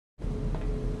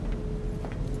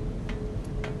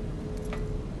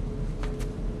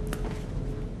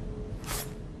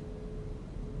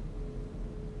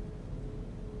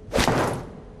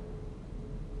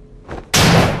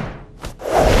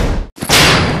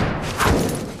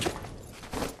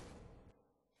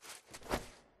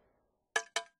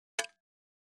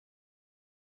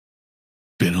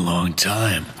long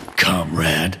time,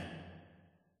 comrade.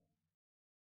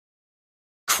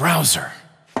 Krauser.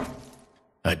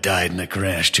 I died in a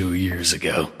crash 2 years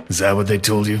ago. Is that what they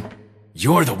told you?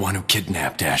 You're the one who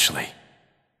kidnapped Ashley.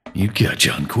 You catch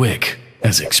on quick,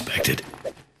 as expected.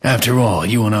 After all,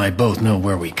 you and I both know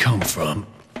where we come from.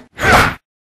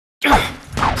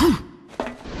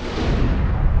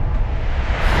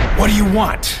 What do you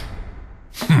want?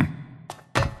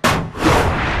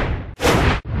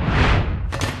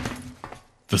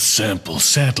 The sample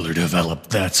Sadler developed,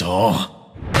 that's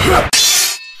all.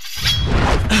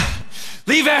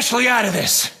 Leave Ashley out of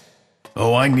this!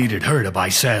 Oh, I needed her to buy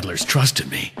Sadler's trust in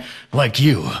me. Like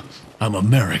you, I'm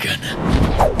American.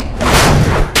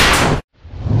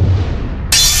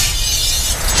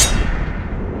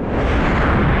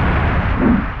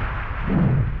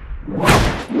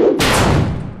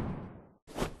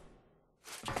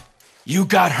 You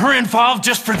got her involved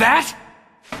just for that?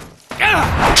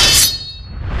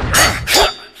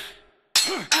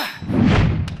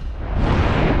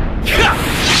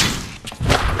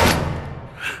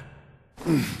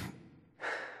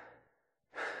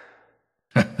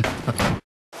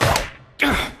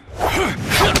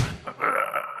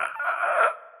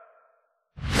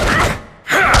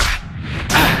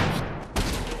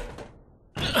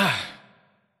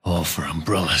 All for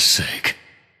Umbrella's sake.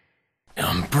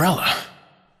 Umbrella?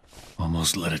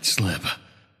 Almost let it slip.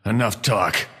 Enough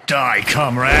talk. Die,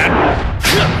 comrade!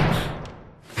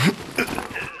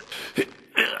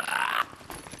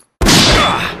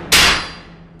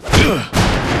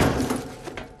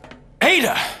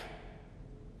 Ada!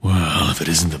 Well, if it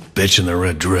isn't the bitch in the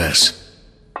red dress.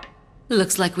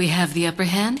 Looks like we have the upper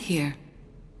hand here.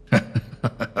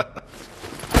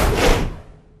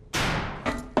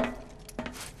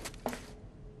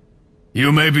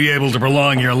 You may be able to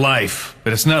prolong your life,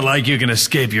 but it's not like you can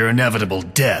escape your inevitable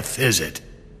death, is it?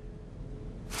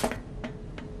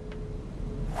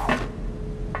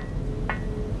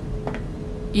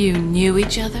 You knew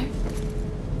each other?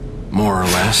 More or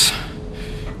less.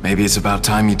 Maybe it's about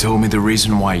time you told me the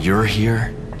reason why you're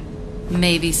here?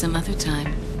 Maybe some other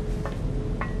time.